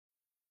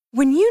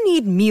When you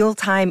need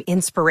mealtime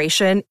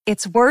inspiration,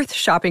 it's worth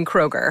shopping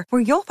Kroger,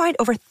 where you'll find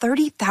over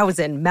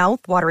 30,000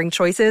 mouth-watering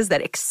choices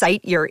that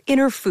excite your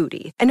inner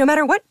foodie. And no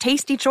matter what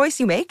tasty choice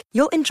you make,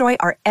 you'll enjoy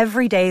our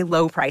everyday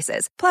low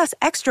prices, plus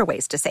extra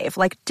ways to save,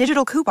 like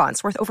digital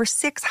coupons worth over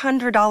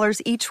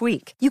 $600 each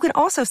week. You can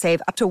also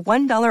save up to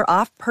 $1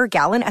 off per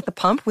gallon at the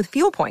pump with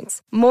fuel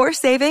points. More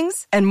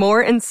savings and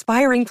more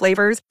inspiring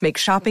flavors make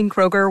shopping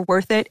Kroger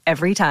worth it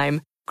every time.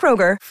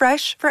 Kroger,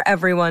 fresh for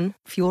everyone.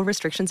 Fuel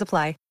restrictions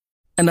apply.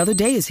 Another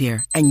day is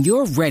here, and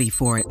you're ready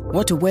for it.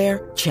 What to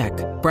wear? Check.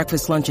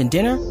 Breakfast, lunch, and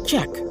dinner?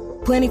 Check.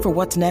 Planning for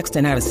what's next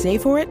and how to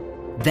save for it?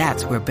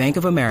 That's where Bank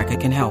of America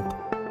can help.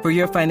 For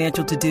your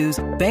financial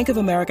to-dos, Bank of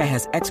America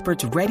has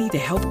experts ready to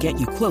help get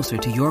you closer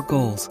to your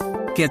goals.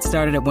 Get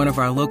started at one of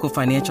our local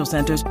financial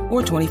centers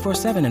or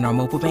 24/7 in our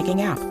mobile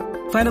banking app.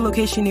 Find a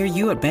location near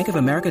you at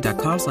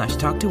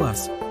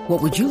bankofamerica.com/talktous.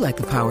 What would you like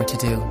the power to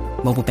do?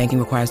 Mobile banking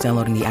requires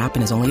downloading the app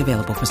and is only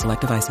available for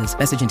select devices.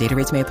 Message and data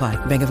rates may apply.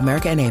 Bank of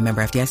America N.A.,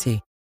 member FDIC.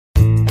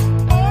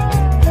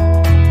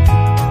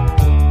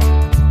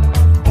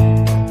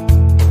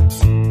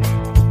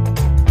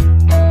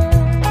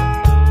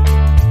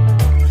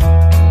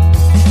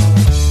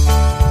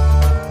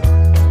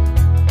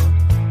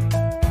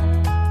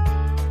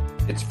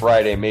 It's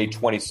Friday, May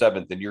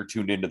 27th, and you're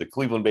tuned into the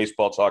Cleveland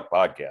Baseball Talk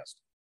podcast.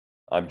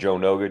 I'm Joe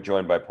Noga,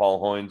 joined by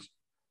Paul Hoynes.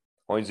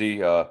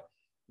 Hoynesy,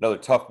 another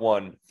tough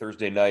one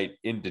Thursday night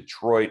in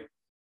Detroit.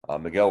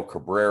 Miguel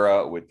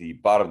Cabrera with the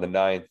bottom of the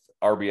ninth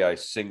RBI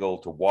single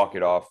to walk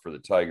it off for the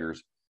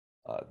Tigers.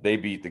 They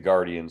beat the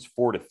Guardians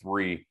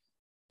 4-3.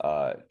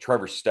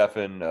 Trevor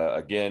Stephan,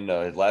 again,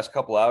 his last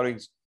couple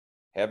outings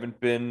haven't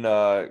been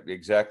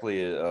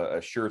exactly a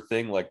sure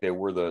thing like they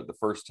were the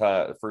first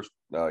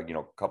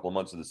couple of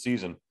months of the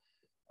season.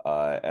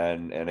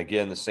 And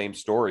again, the same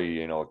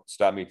story.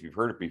 Stop me if you've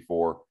heard it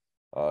before.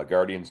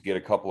 Guardians get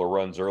a couple of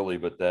runs early,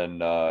 but then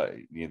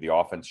the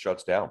offense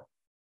shuts down.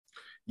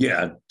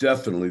 Yeah,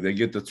 definitely. They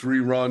get the 3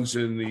 runs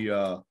in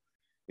the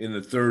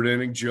third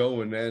inning,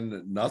 Joe, and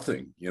then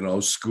nothing.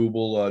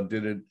 Skubal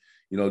did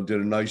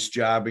a nice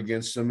job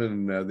against them,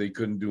 and they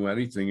couldn't do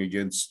anything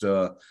against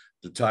the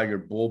Tiger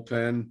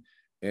bullpen.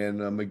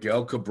 And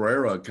Miguel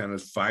Cabrera kind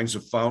of finds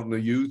a fountain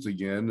of youth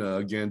again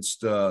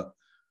against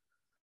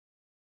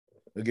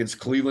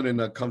Cleveland,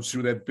 and comes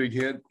through that big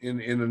hit in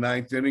the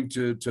ninth inning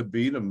to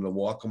beat them, to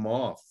walk them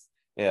off.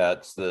 Yeah,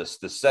 it's the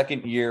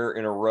second year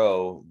in a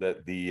row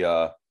that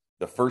the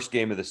first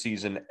game of the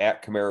season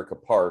at Comerica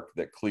Park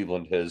that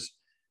Cleveland has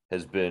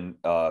been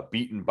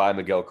beaten by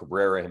Miguel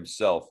Cabrera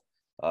himself.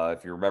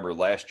 If you remember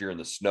last year in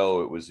the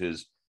snow, it was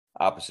his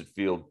opposite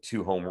field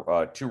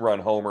 2-run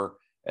homer,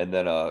 and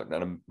then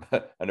an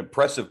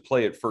impressive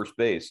play at first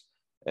base.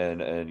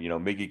 And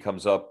Miggy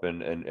comes up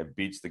and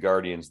beats the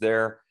Guardians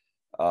there.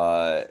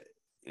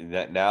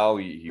 That now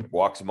he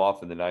walks him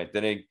off in the ninth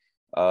inning.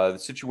 The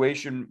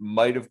situation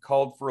might have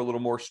called for a little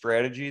more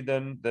strategy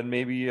than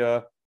maybe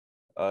the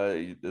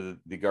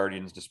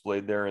Guardians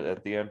displayed there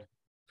at the end.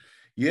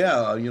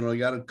 Yeah, I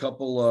got a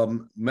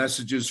couple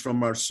messages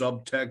from our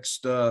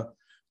subtext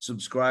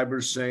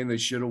subscribers saying they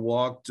should have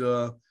walked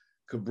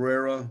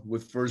Cabrera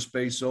with first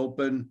base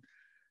open.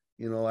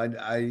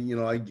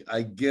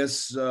 I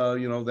guess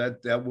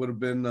that would have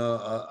been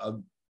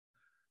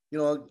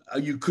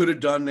you could have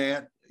done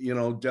that.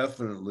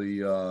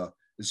 Definitely,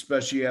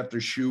 especially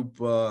after Shoop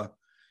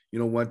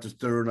went to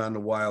third on the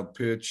wild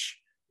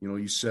pitch.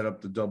 You set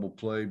up the double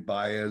play.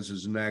 Baez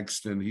is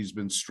next, and he's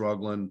been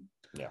struggling.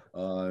 Yeah.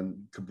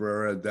 And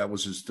Cabrera, that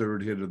was his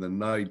third hit of the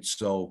night.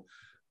 So,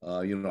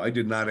 I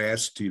did not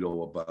ask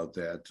Tito about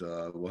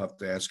that. We'll have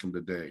to ask him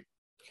today.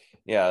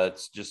 Yeah,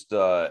 it's just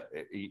I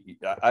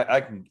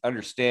can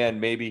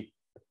understand maybe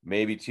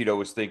Tito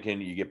was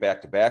thinking you get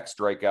back-to-back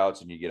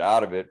strikeouts and you get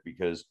out of it,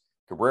 because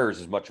Cabrera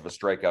is as much of a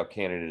strikeout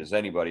candidate as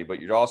anybody.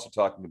 But you're also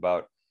talking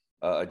about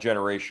a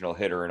generational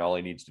hitter, and all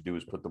he needs to do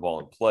is put the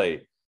ball in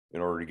play in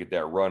order to get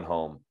that run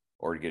home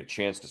or to get a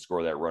chance to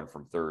score that run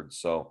from third.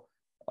 So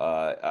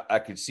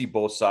I could see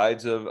both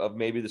sides of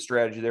maybe the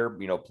strategy there,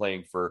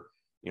 playing for,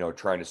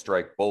 trying to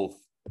strike both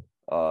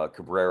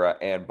Cabrera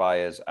and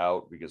Baez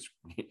out, because,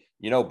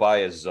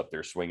 Baez is up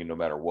there swinging no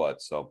matter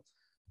what. So,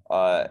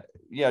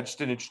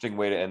 just an interesting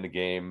way to end the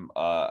game.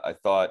 I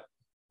thought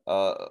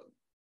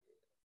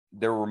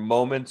there were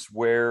moments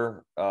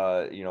where,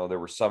 there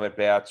were some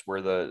at-bats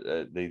where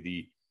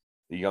the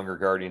younger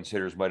Guardians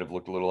hitters might have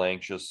looked a little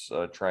anxious,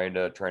 trying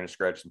to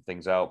scratch some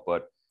things out.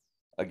 But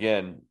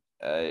again,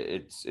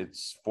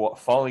 it's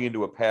falling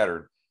into a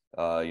pattern.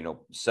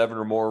 7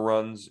 or more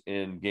runs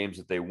in games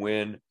that they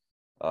win,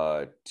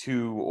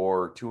 2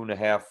 or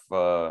 2.5,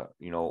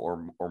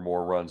 or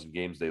more runs in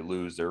games they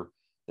lose. They're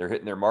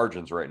hitting their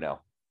margins right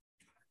now.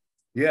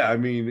 Yeah, I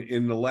mean,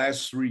 in the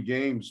last 3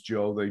 games,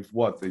 Joe,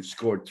 they've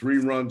scored 3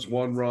 runs,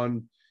 1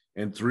 run,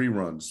 and 3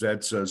 runs.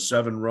 That's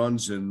 7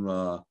 runs in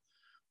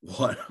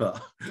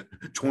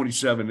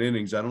 27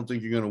 innings. I don't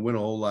think you're going to win a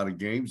whole lot of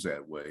games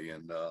that way.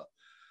 And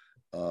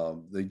I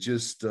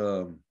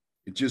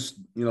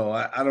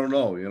don't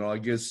know. I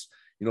guess,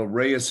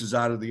 Reyes is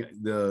out of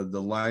the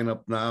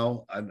lineup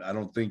now. I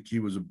don't think he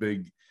was a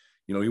big,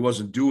 he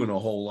wasn't doing a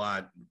whole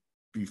lot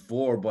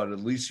before, but at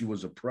least he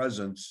was a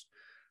presence.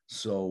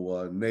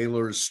 So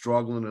Naylor is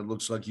struggling. It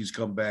looks like he's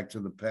come back to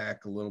the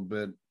pack a little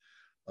bit,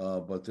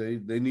 but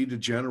they need to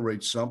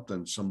generate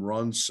something, some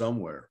runs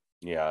somewhere.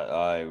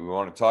 Yeah, we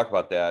want to talk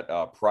about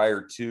that.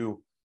 Prior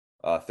to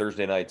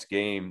Thursday night's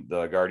game,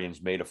 the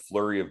Guardians made a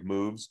flurry of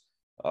moves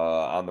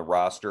on the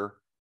roster.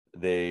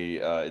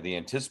 The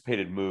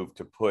anticipated move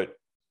to put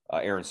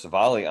Aaron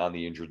Savali on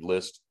the injured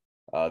list,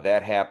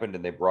 that happened,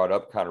 and they brought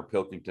up Connor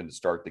Pilkington to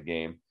start the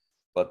game.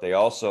 But they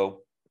also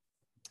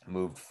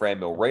moved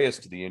Franmil Reyes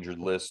to the injured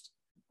list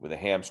with a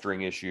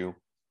hamstring issue,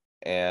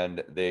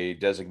 and they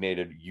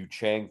designated Yu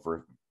Chang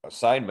for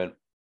assignment.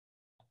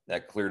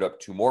 That cleared up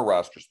 2 more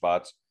roster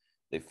spots.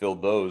 They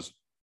filled those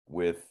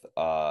with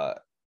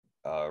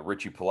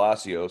Richie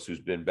Palacios, who's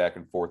been back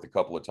and forth a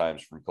couple of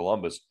times from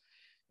Columbus.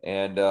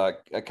 And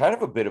kind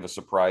of a bit of a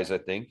surprise, I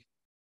think,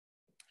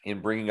 in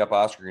bringing up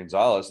Oscar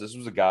Gonzalez. This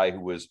was a guy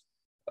who was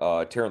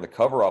tearing the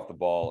cover off the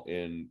ball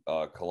in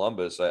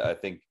Columbus. I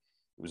think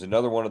it was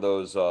another one of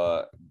those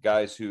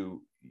guys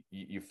who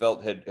you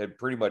felt had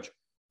pretty much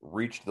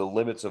reached the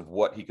limits of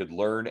what he could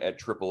learn at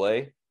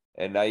AAA.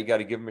 And now you got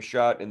to give him a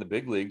shot in the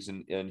big leagues.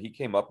 And he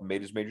came up and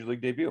made his major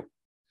league debut.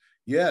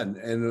 Yeah, and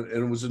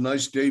it was a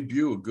nice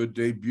debut, a good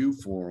debut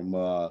for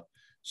him.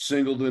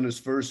 Singled in his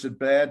first at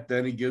bat,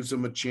 then he gives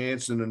him a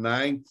chance in the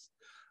 9th,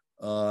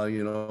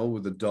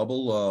 with a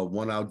double,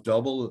 1-out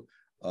double,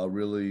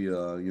 really,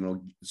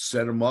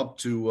 set him up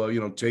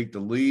to, take the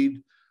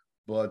lead.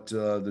 But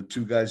the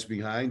 2 guys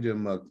behind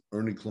him,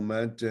 Ernie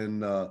Clement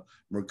and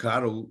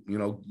Mercado,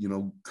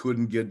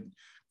 couldn't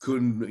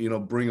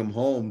bring him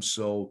home.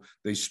 So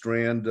they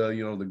strand,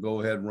 the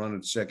go-ahead run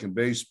at second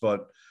base.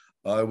 But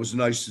it was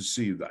nice to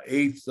see. The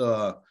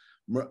 8th,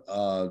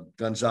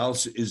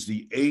 Gonzalez is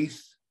the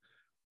 8th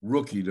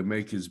rookie to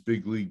make his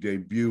big league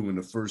debut in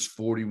the first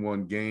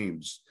 41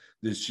 games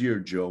this year,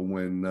 Joe.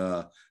 When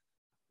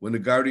the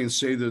Guardians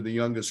say they're the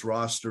youngest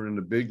roster in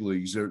the big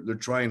leagues, they're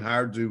trying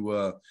hard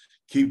to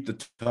keep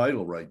the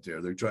title right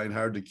there. They're trying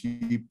hard to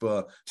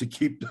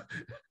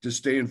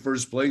stay in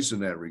first place in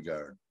that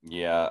regard.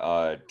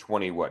 Yeah,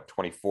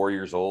 24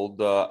 years old,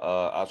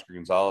 Oscar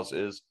Gonzalez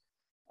is.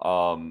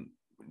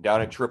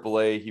 Down at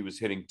AAA, he was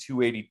hitting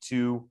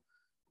 .282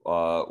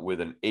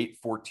 with an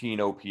 .814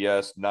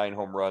 OPS, 9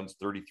 home runs,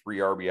 33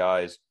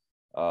 RBIs.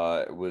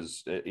 It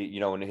was,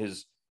 in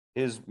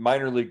his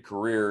minor league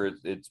career,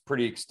 it's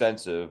pretty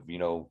extensive.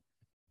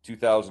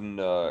 2,000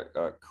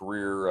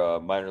 career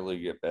minor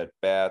league at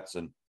bats,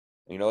 and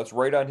it's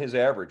right on his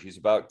average. He's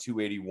about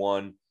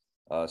 .281,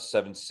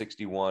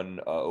 761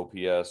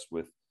 OPS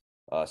with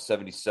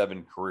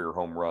 77 career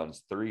home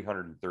runs,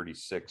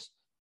 336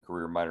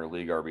 career minor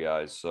league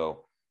RBIs.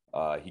 So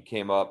he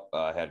came up,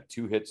 had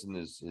 2 hits in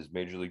his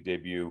major league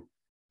debut.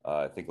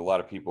 I think a lot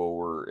of people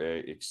were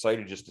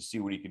excited just to see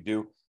what he could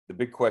do. The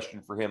big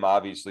question for him,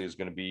 obviously, is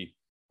going to be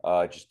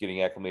just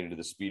getting acclimated to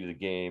the speed of the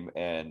game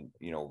and,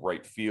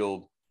 right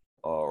field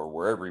or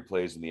wherever he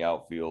plays in the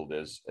outfield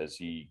as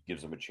he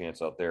gives him a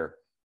chance out there.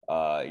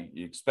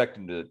 You expect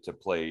him to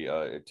play,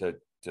 to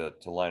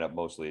line up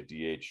mostly at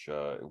DH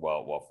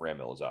while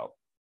Franmil is out.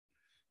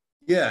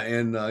 Yeah,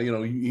 and,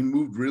 he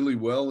moved really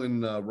well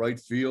in right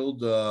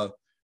field.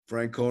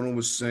 Frank Conan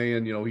was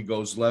saying, he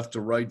goes left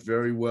to right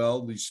very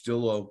well. He's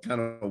still a kind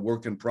of a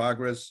work in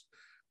progress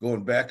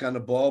going back on the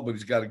ball, but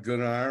he's got a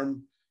good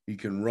arm. He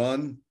can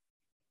run.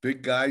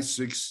 Big guy,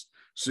 6'4",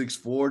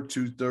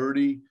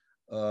 230.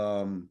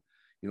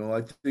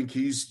 I think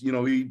he's,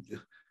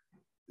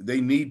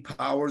 they need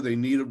power. They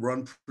need a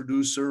run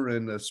producer,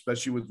 and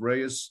especially with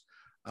Reyes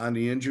on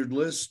the injured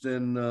list,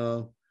 and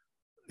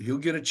he'll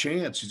get a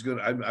chance. He's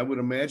good. I would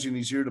imagine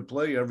he's here to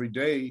play every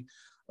day,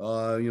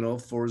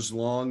 for as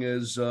long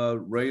as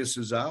Reyes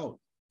is out.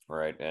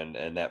 Right,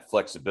 and that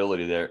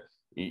flexibility there,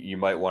 you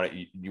might want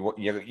to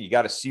you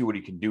got to see what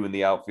he can do in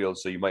the outfield.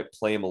 So you might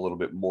play him a little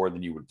bit more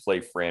than you would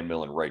play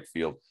Franmil in right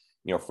field.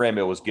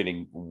 Franmil was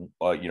getting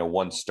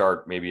 1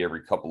 start maybe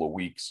every couple of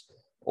weeks,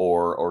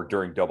 or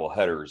during double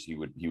headers he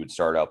would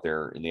start out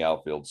there in the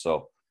outfield.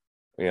 So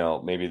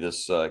maybe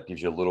this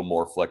gives you a little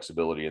more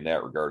flexibility in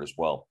that regard as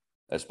well,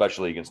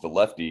 especially against a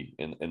lefty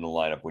in the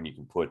lineup when you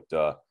can put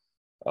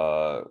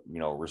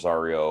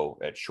Rosario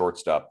at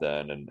shortstop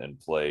then and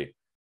play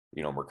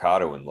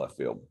Mercado in left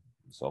field.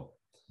 So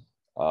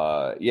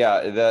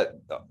that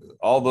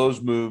all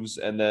those moves,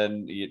 and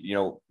then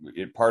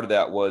part of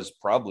that was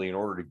probably in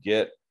order to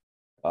get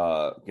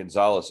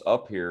Gonzalez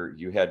up here,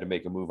 you had to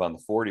make a move on the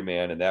 40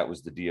 man, and that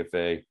was the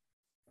DFA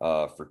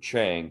for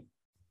Chang.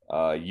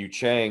 Yu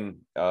Chang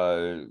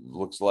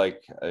looks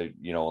like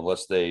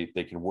unless they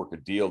can work a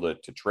deal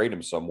to trade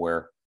him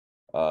somewhere,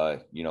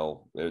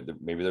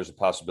 maybe there's a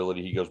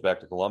possibility he goes back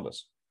to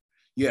Columbus.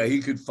 Yeah, he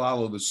could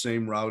follow the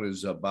same route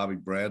as Bobby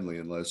Bradley,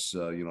 unless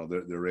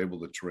they're able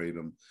to trade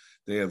him.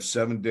 They have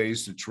 7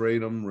 days to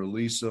trade him,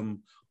 release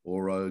him,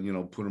 or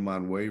put him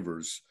on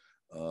waivers.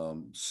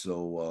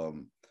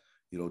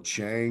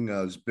 Chang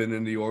has been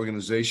in the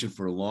organization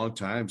for a long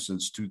time,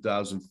 since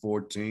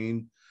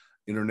 2014,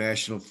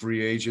 international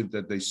free agent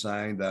that they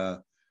signed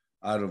out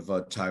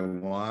of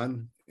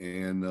Taiwan.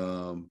 And,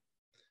 I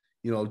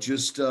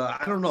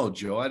don't know,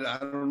 Joe. I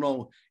don't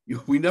know.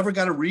 We never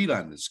got a read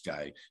on this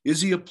guy.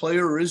 Is he a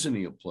player or isn't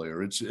he a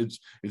player?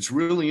 It's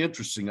really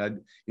interesting. I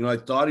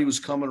thought he was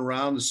coming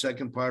around the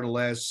second part of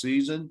last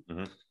season.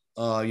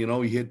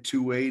 Mm-hmm. He hit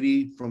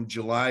 280 from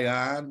July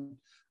on.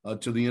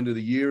 To the end of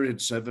the year,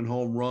 hit 7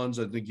 home runs.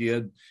 I think he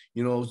had,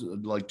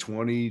 like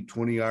 20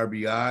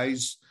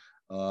 RBIs.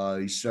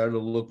 He started to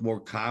look more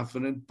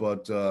confident,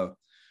 but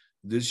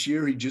this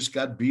year he just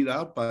got beat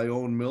out by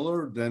Owen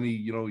Miller. Then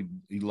he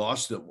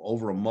lost it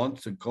over a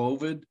month to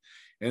COVID.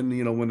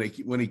 And,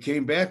 when he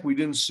came back, we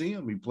didn't see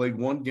him. He played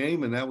 1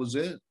 game and that was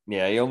it.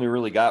 Yeah. He only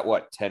really got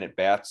 10 at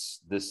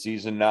bats this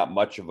season. Not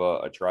much of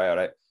a tryout.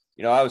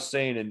 I was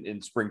saying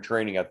in spring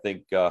training, I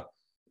think,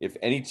 if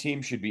any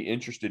team should be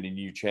interested in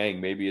Yu Chang,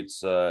 maybe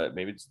it's the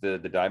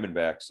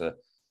Diamondbacks.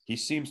 He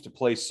seems to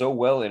play so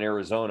well in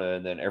Arizona,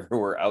 and then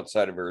everywhere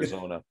outside of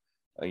Arizona,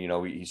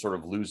 he sort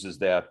of loses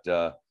that.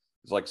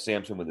 It's like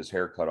Samson with his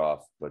hair cut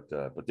off. But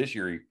this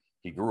year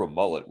he grew a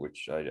mullet,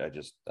 which I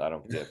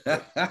don't get.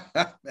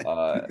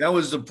 That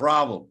was the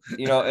problem.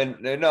 And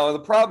no, the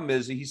problem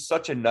is he's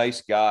such a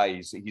nice guy.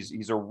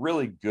 He's a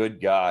really good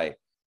guy,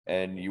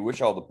 and you wish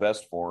all the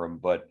best for him,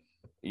 but.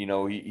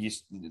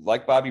 He's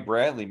like Bobby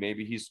Bradley.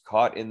 Maybe he's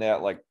caught in that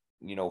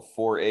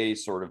 4A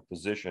sort of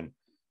position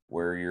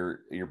where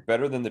you're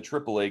better than the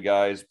AAA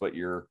guys, but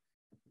you're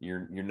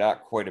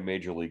not quite a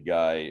major league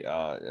guy,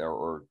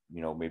 or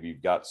maybe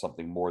you've got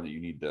something more that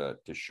you need to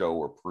show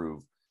or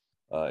prove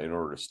in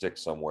order to stick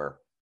somewhere.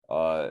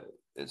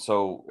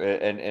 So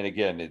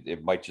again,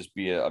 it might just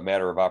be a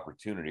matter of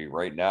opportunity.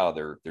 Right now,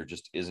 there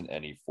just isn't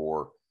any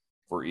for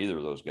either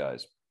of those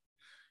guys.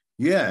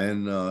 Yeah,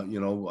 and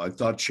I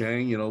thought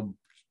Chang,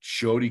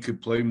 showed he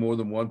could play more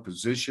than one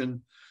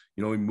position.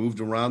 He moved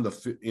around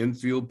the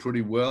infield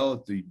pretty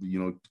well.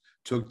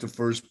 Took the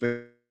first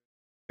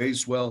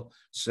base well,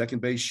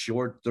 second base,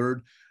 short,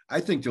 third.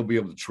 I think they'll be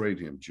able to trade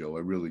him, Joe.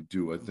 I really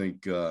do. I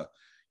think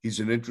he's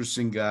an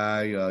interesting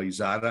guy. He's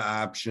out of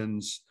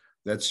options.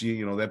 That's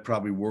that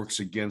probably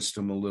works against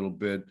him a little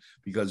bit,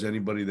 because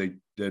anybody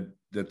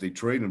that they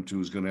trade him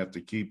to is going to have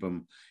to keep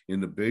him in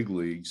the big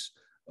leagues.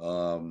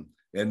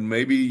 And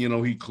maybe,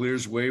 he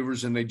clears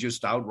waivers and they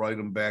just outright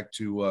him back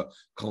to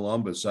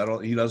Columbus.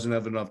 He doesn't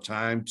have enough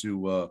time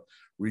to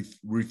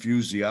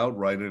refuse the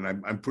outright. And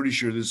I'm pretty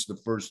sure this is the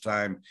first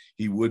time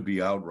he would be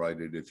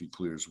outrighted if he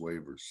clears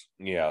waivers.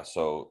 Yeah.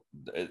 So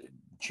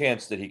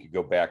chance that he could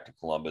go back to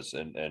Columbus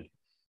and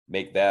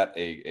make that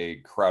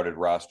a crowded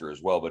roster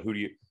as well. But who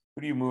do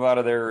you move out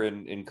of there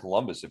in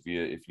Columbus if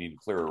you need to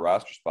clear a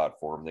roster spot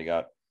for him? They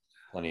got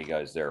plenty of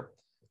guys there.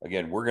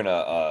 Again, we're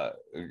gonna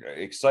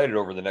excited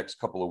over the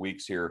next couple of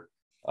weeks here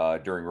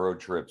during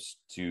road trips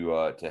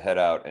to head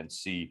out and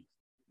see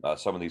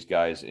some of these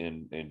guys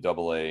in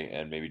AA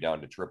and maybe down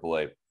to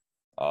AAA.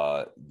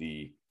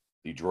 The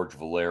George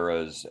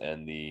Valeras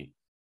and the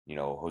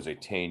Jose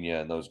Tena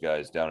and those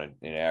guys down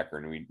in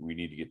Akron. We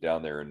need to get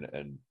down there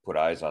and put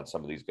eyes on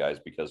some of these guys,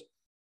 because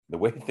the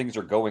way things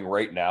are going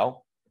right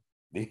now,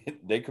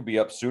 they could be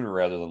up sooner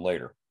rather than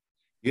later.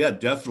 Yeah,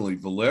 definitely.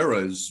 Valera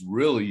is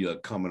really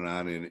coming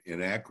on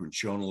in Akron,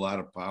 showing a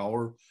lot of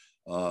power.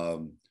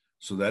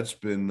 So that's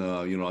been,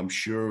 I'm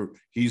sure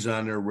he's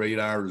on their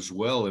radar as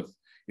well.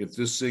 If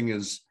this thing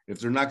is, if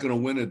they're not going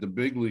to win at the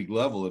big league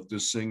level, if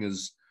this thing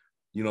is,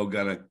 going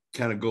to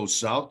kind of go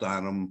south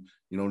on them,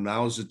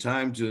 now's the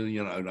time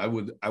to, I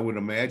would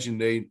imagine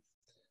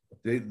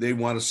they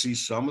want to see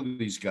some of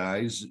these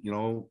guys,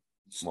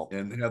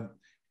 and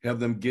have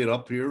them get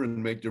up here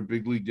and make their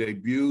big league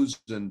debuts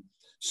and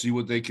see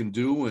what they can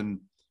do, and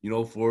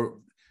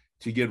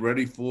to get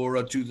ready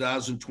for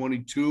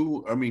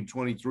 2022. I mean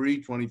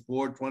 23,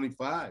 24,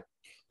 25.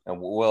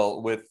 And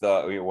well, with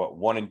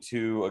 1 and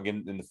 2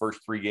 again in the first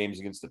 3 games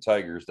against the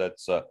Tigers,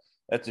 that's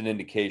an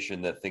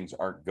indication that things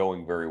aren't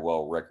going very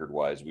well record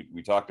wise.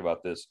 We talked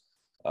about this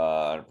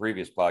on a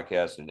previous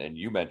podcast, and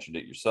you mentioned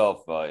it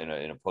yourself in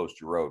a post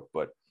you wrote.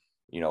 But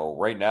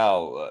right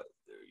now,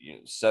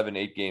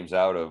 7-8 games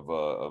out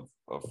of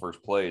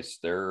first place,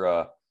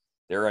 they're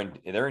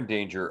in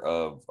danger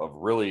of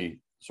really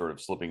sort of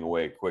slipping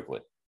away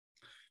quickly.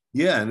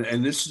 Yeah,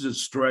 and this is a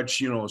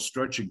stretch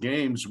of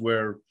games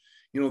where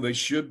they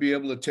should be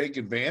able to take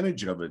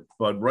advantage of it.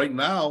 But right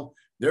now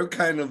they're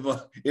kind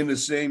of in the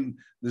same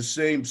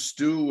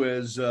stew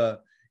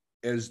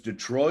as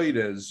Detroit,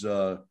 as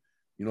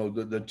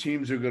the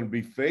teams are going to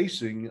be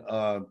facing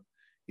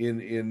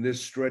in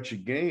this stretch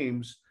of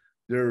games.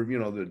 They're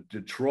the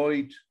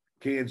Detroit,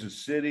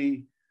 Kansas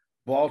City,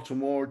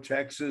 Baltimore,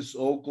 Texas,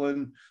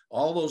 Oakland,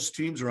 all those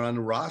teams are on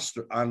the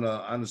roster on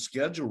the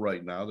schedule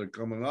right now. They're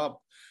coming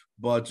up,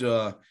 but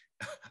I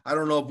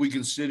don't know if we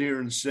can sit here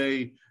and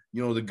say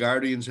the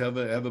Guardians have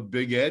a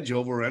big edge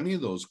over any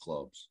of those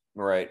clubs.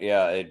 Right.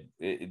 Yeah.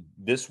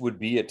 This would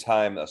be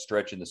a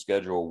stretch in the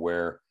schedule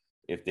where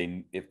if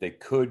they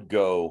could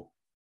go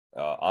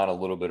on a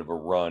little bit of a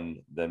run,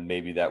 then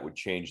maybe that would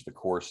change the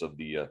course of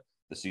the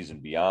season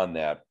beyond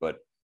that. But,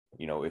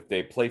 if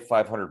they play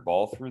 500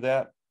 ball through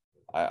that,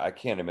 I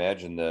can't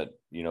imagine that,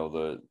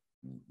 the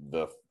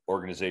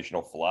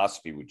organizational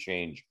philosophy would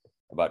change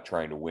about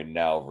trying to win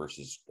now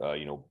versus,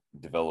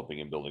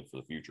 developing and building for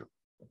the future.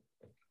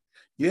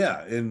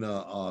 Yeah. And,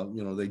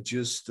 they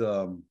just,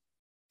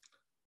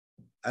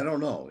 I don't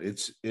know.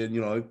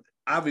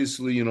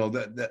 Obviously,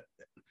 that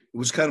it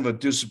was kind of a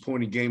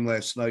disappointing game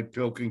last night.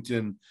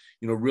 Pilkington,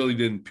 really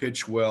didn't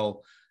pitch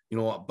well,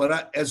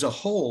 but as a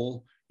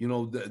whole,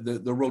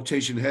 the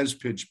rotation has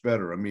pitched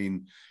better. I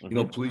mean,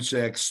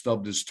 Plesac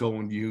stubbed his toe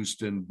in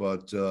Houston,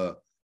 but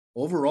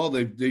overall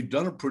they've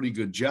done a pretty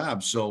good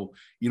job. So,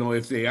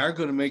 if they are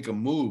going to make a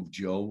move,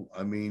 Joe,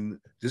 I mean,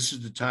 this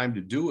is the time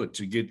to do it,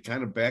 to get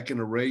kind of back in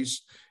the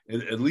race,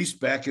 at least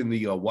back in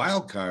the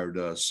wild card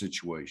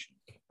situation.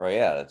 Right.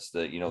 Yeah. That's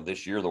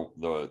this year,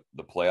 the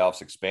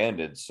playoffs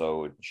expanded,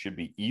 so it should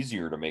be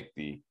easier to make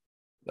the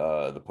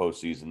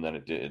postseason than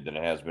it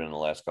has been in the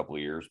last couple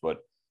of years. But,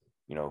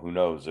 who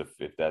knows if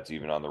that's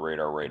even on the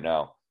radar right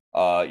now.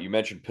 You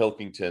mentioned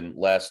Pilkington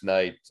last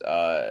night,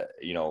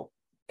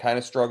 kind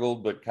of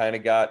struggled, but kind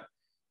of got,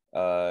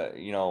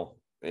 he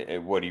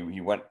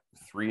went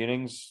 3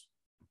 innings,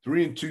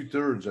 3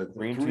 2/3, I think.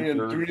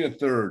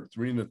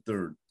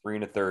 3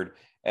 1/3.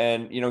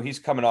 And, he's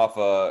coming off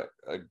a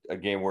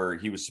game where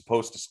he was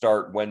supposed to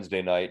start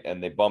Wednesday night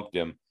and they bumped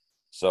him.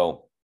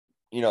 So,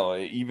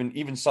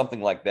 even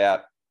something like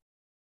that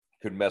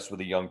could mess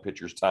with a young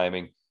pitcher's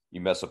timing. You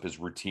mess up his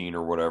routine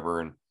or whatever,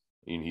 and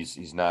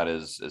he's not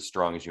as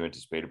strong as you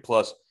anticipated.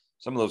 Plus,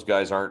 some of those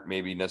guys aren't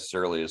maybe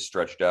necessarily as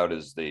stretched out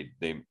as they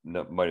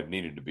might have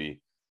needed to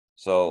be.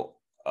 So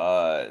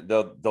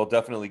they'll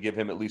definitely give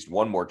him at least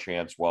one more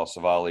chance while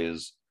Savali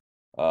is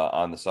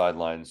on the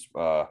sidelines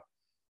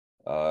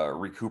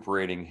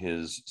recuperating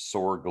his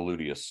sore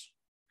gluteus.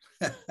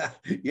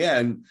 Yeah,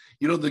 and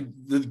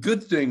the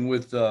good thing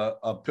with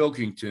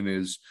Pilkington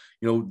is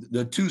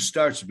the 2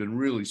 starts have been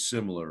really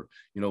similar.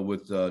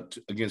 With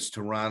against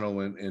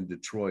Toronto and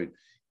Detroit.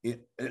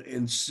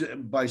 And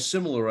by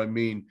similar, I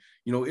mean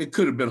it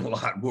could have been a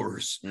lot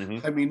worse.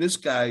 Mm-hmm. I mean, this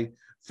guy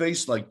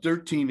faced like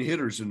 13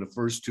 hitters in the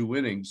first 2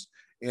 innings,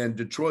 and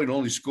Detroit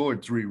only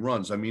scored 3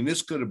 runs. I mean,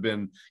 this could have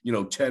been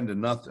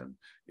 10-0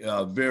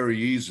 very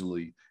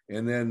easily.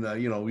 And then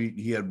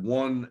he had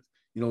one.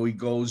 He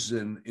goes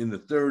in the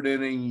 3rd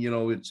inning,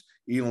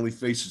 he only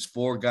faces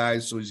 4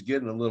 guys, so he's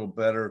getting a little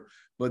better.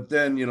 But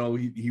then,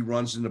 he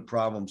runs into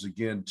problems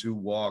again, 2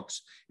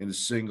 walks and a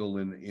single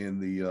in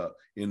the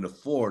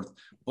 4th.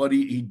 But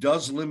he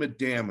does limit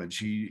damage.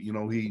 He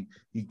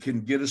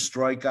can get a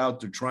strikeout.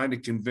 They're trying to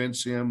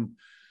convince him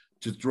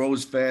to throw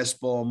his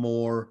fastball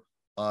more.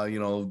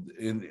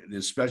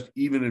 Especially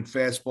even in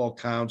fastball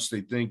counts,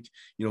 they think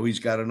he's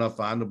got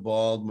enough on the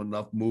ball,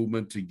 enough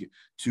movement to get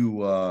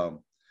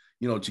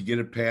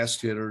it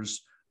past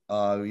hitters.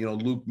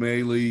 Luke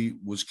Maile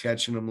was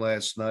catching him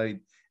last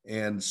night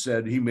and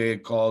said he may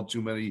have called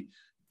too many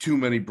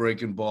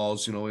breaking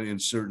balls, in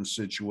certain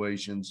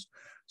situations.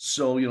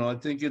 So, I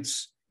think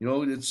it's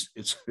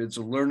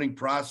a learning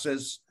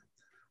process.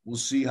 We'll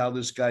see how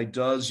this guy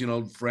does.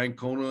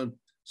 Francona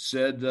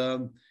said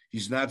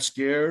he's not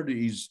scared.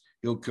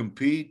 He'll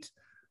compete.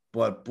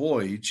 But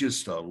boy, it's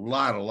just a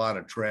lot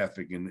of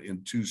traffic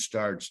in 2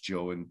 starts,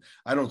 Joe. And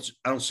I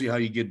don't see how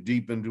you get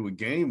deep into a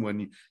game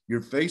when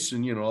you're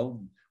facing,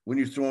 when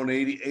you're throwing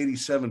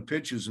 87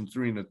 pitches in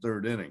 3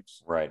 1/3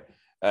 innings. Right.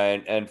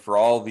 And for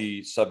all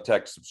the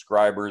Subtext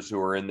subscribers who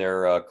are in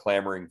there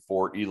clamoring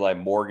for Eli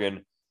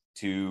Morgan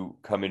to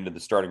come into the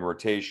starting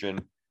rotation,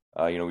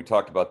 we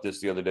talked about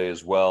this the other day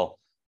as well.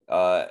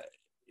 I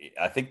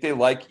think they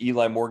like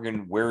Eli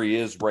Morgan where he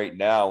is right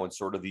now, and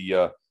sort of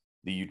the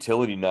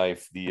utility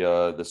knife,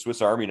 the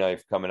Swiss Army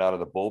knife coming out of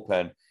the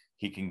bullpen.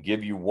 He can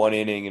give you 1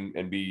 inning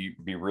and be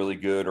really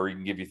good, or he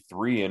can give you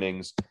 3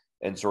 innings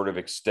and sort of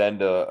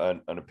extend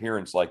an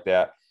appearance like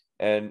that.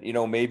 And,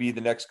 maybe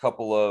the next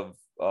couple of,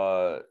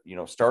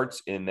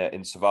 starts in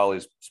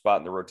Savali's spot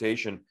in the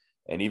rotation.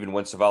 And even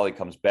when Savali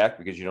comes back,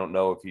 because you don't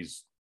know if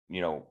he's,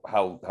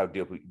 how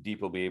deep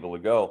he'll be able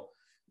to go.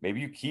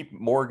 Maybe you keep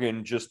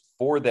Morgan just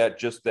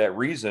that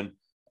reason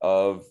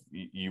of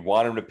you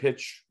want him to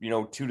pitch,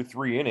 2 to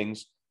 3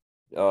 innings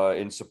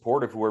in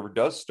support of whoever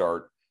does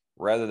start,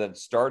 rather than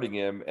starting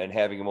him and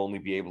having him only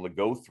be able to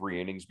go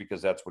 3 innings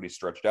because that's what he's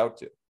stretched out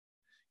to.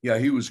 Yeah,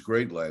 he was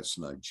great last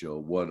night,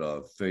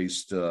 Joe.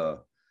 Faced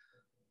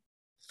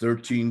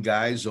 13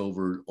 guys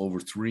over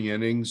 3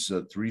 innings,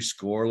 3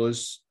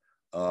 scoreless,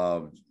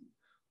 3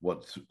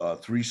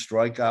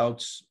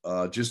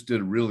 strikeouts. Just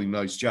did a really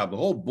nice job. The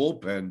whole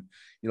bullpen,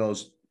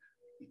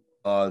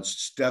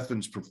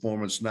 Stephan's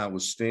performance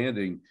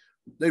notwithstanding,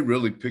 they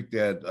really picked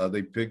that.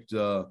 They picked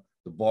the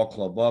ball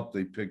club up.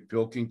 They picked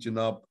Pilkington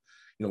up.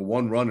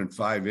 1 run in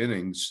 5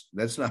 innings.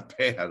 That's not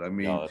bad. I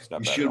mean, no, that's not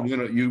you bad should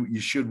win.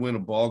 You should win a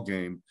ball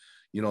game.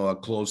 A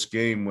close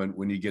game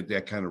when you get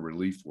that kind of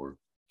relief work.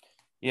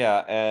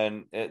 Yeah,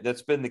 and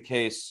that's been the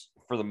case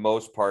for the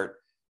most part.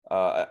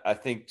 I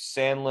think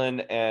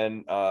Sandlin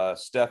and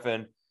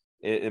Stefan,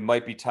 it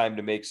might be time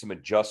to make some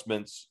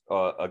adjustments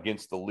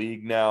against the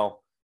league now,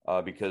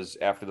 because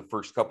after the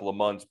first couple of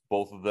months,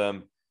 both of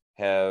them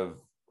have,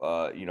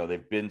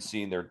 they've been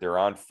seen. They're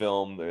on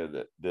film.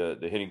 The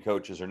hitting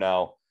coaches are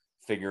now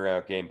figuring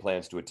out game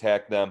plans to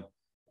attack them.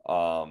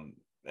 Sandlin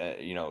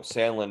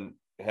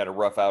had a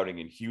rough outing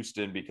in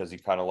Houston because he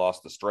kind of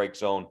lost the strike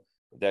zone.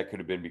 That could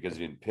have been because he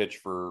didn't pitch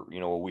for,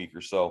 a week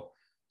or so.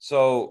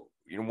 So,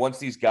 once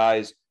these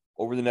guys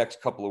over the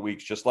next couple of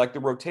weeks, just like the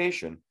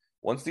rotation,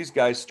 once these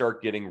guys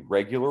start getting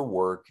regular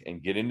work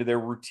and get into their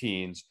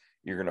routines,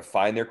 you're going to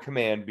find their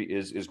command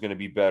is going to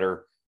be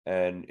better.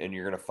 And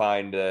you're going to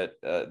find that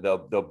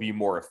they'll be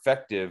more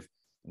effective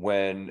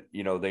when,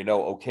 they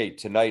know, okay,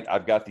 tonight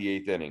I've got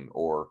the 8th inning,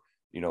 or,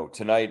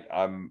 tonight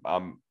I'm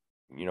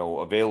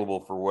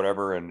available for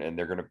whatever. And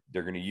they're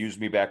going to use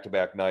me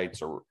back-to-back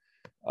nights, or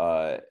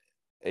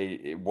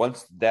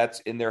once that's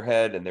in their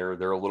head and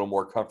they're a little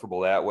more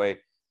comfortable that way,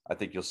 I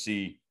think you'll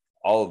see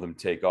all of them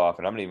take off.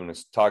 And I'm not even going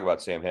to talk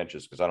about Sam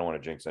Hentges because I don't want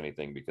to jinx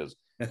anything, because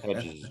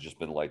Hentges has just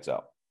been lights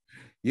out.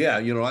 Yeah,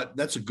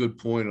 that's a good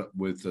point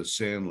with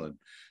Sandlin.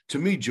 To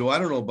me, Joe, I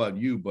don't know about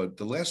you, but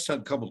the last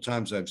couple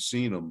times I've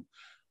seen him,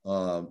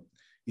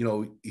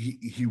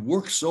 he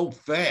works so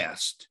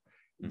fast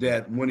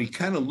that when he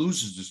kind of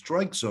loses the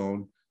strike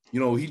zone, he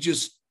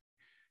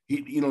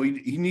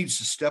needs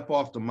to step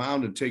off the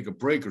mound and take a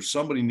break, or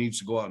somebody needs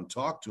to go out and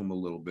talk to him a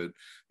little bit,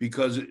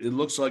 because it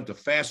looks like the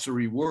faster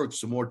he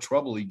works, the more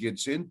trouble he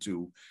gets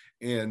into.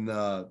 And,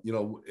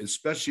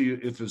 especially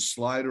if his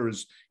slider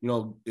is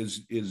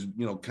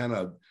kind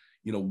of,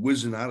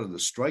 whizzing out of the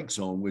strike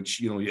zone, which,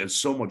 he has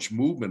so much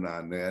movement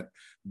on that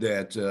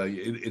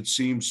it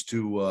seems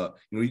to,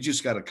 he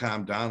just got to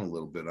calm down a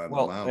little bit on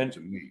the mound, to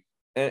me.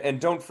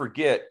 And don't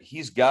forget,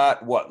 he's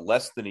got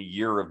less than a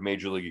year of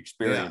major league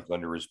experience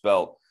under his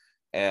belt.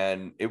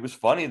 And it was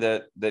funny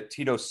that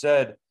Tito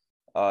said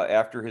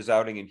after his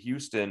outing in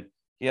Houston,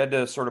 he had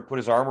to sort of put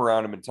his arm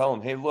around him and tell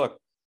him, hey, look,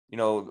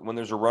 when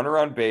there's a runner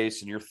on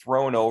base and you're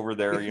throwing over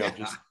there,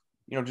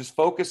 just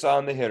focus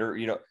on the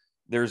hitter.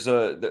 There's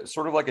a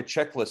sort of like a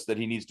checklist that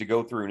he needs to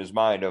go through in his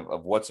mind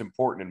of what's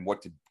important and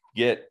what to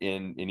get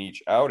in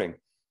each outing.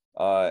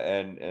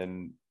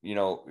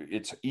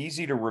 It's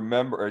easy to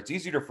remember, or it's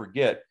easy to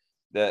forget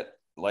that,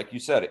 like you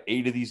said,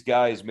 8 of these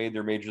guys made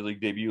their major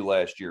league debut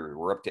last year.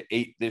 We're up to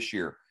 8 this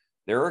year.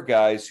 There are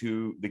guys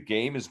who the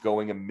game is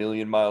going a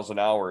million miles an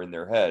hour in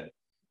their head.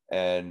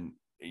 And,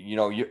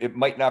 it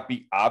might not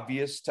be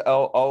obvious to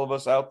all of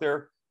us out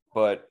there,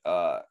 but,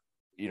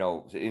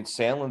 in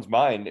Sandlin's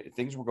mind,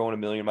 things were going a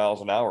million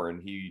miles an hour,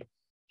 and he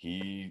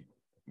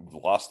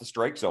lost the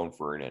strike zone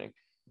for an inning.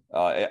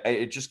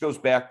 It just goes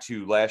back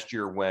to last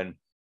year when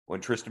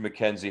Triston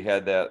McKenzie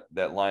had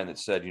that line that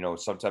said,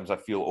 sometimes I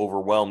feel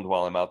overwhelmed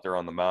while I'm out there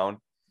on the mound.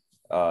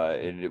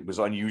 And it was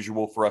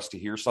unusual for us to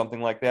hear something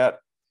like that.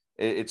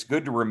 It's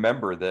good to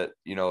remember that,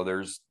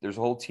 there's a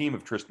whole team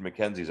of Triston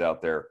McKenzies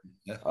out there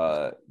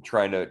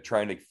trying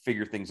to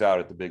figure things out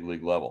at the big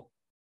league level.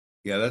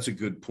 Yeah, that's a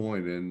good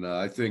point. And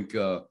I think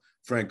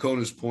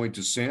Francona's point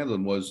to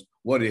Sandlin was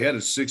he had a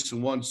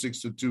 6-1,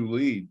 6-2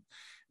 lead.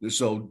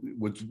 So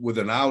with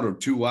an out or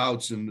 2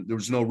 outs, and there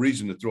was no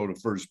reason to throw to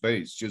first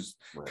base, just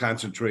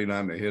concentrate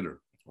on the hitter.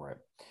 Right.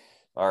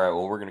 All right.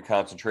 Well, we're going to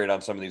concentrate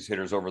on some of these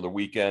hitters over the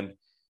weekend.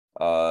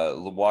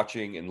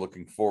 Watching and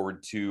looking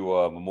forward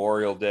to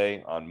Memorial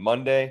Day on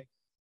Monday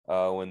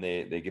when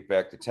they get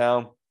back to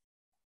town.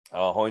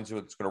 Hoynes,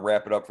 it's going to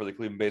wrap it up for the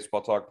Cleveland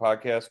Baseball Talk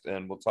podcast,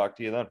 and we'll talk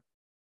to you then.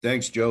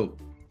 Thanks, Joe.